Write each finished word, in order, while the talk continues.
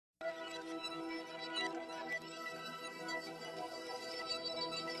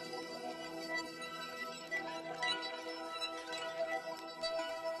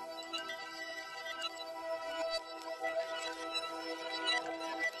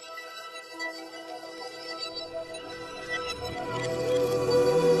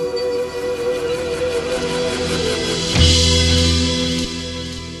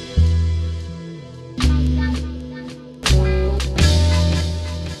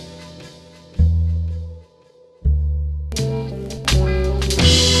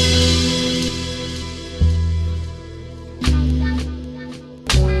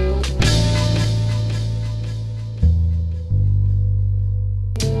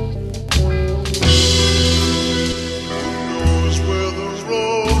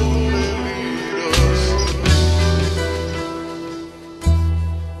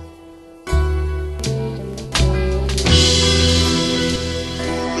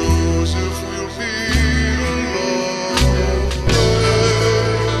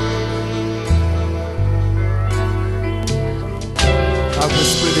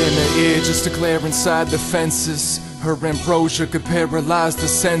used to glare inside the fences. Her ambrosia could paralyze the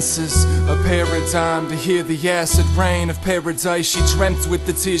senses. A paradigm to hear the acid rain of paradise she dreamt with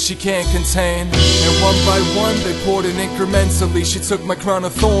the tears she can't contain. And one by one they poured in incrementally. She took my crown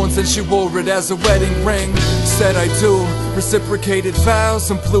of thorns and she wore it as a wedding ring. Said I do, reciprocated vows,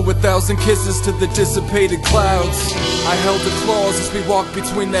 and blew 1,000 kisses to the dissipated clouds. I held her claws as we walked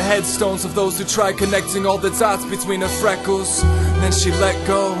between the headstones of those who tried connecting all the dots between her freckles. Then she let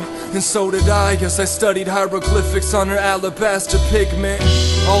go, and so did I, as I studied hieroglyphics on her alabaster pigment.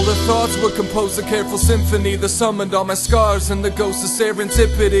 All her thoughts were composed a careful symphony that summoned all my scars and the ghosts of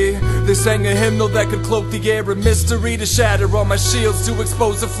serendipity. They sang a hymnal that could cloak the air of mystery, to shatter all my shields, to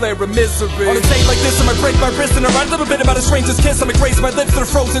expose a flare of misery. On a day like this I might break my wrist and I write a little bit about a stranger's kiss. I might graze my lips to the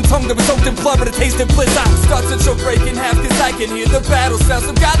frozen tongue that was soaked in blood but it tasted bliss. I start to choke, break in half, cause I can hear the battle sounds.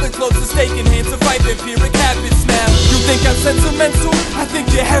 Some goblin clothes and staking hands to fight vampiric habits now. You think I'm sentimental? I think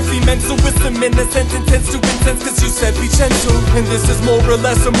you're heavy mental. Wisdom in a sentence tends to intense, cause you said be gentle. And this is more or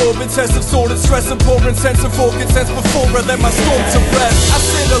less a morbid test of sordid stress and pouring sense of fork sense before I let my storm to rest. I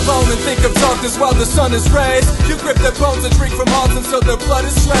sit alone and think of darkness while the sun is raised. You grip their bones and drink from hearts until their blood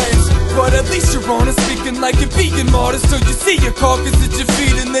is strange. But at least you're honest, speaking like a vegan martyr. So you see your carcass at your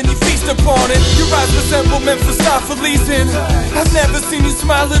feet and then you feast upon it. Your eyes resemble Mephistopheles and I've never seen you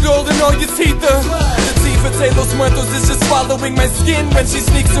smile at all in all your teeth. The Diva Los Muertos is just swallowing my skin when she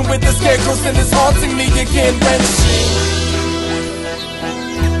sneaks in with the scarecrows and is haunting me again when she...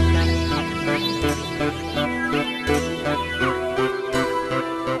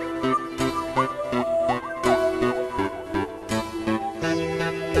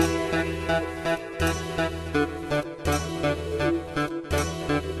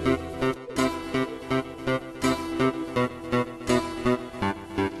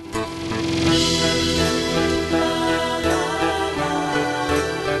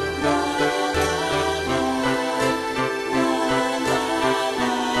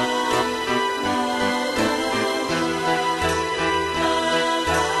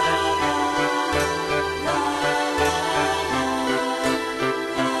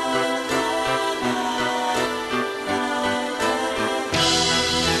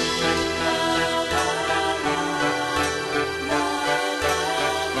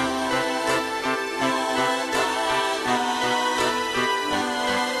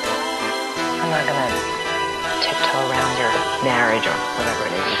 I'm not gonna tiptoe around your marriage or whatever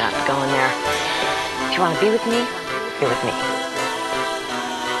it is you got going there. If you want to be with me, be with me.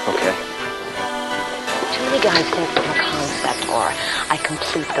 Okay. Too many guys think I'm a concept, or I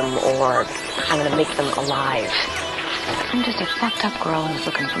complete them, or I'm gonna make them alive. I'm just a fucked up girl who's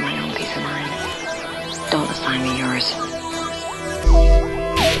looking for my own peace of mind. Don't assign me yours.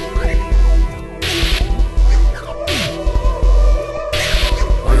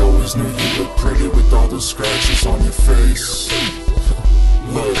 Knew you look pretty with all those scratches on your face.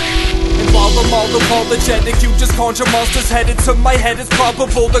 Look. And while I'm all apologetic, you just conjure monsters headed to my head. It's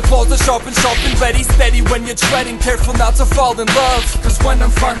probable the claws are sharp and ready, steady when you're treading, careful not to fall in love. Cause when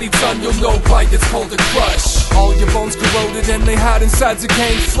I'm finally done, you'll know why it's called a crush. All your bones corroded and they hide inside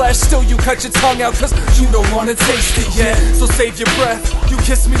decaying flesh. Still you cut your tongue out cause you don't wanna taste it yet. So save your breath, you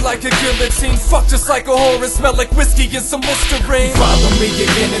kiss me like a guillotine. Fuck just like a whore and smell like whiskey and some Listerine. Follow me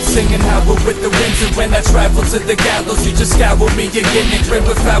again and singing howl with the winds. And when I travel to the gallows, you just scowl me again and grin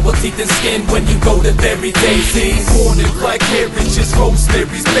with foul teeth and skin. When you go to bury daisies, haunted black carriages,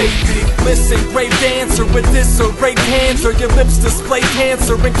 roseberries, baby. Listen, great dancer with disarrayed hands, or your lips display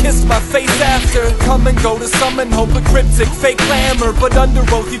cancer and kiss my face after. Come and go to summon hope, a cryptic fake glamour, but under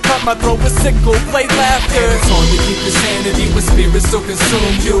oath you cut my throat with sickle blade laughter. It's hard to keep your sanity when spirits so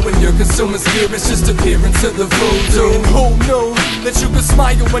consume you, and your consuming spirits just appear into the voodoo. And who knew that you could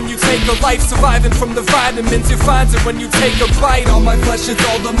smile when you take a life, surviving from the vitamins you find it when you take a bite. All my flesh is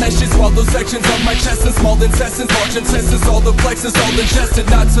all the meshes, while those sections on my chest and small intestines, large intestines, all the plexus, all ingested,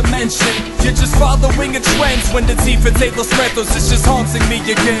 not to mention you're just following a trend when the Diva Los Muertos is just haunting me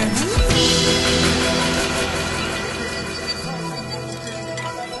again.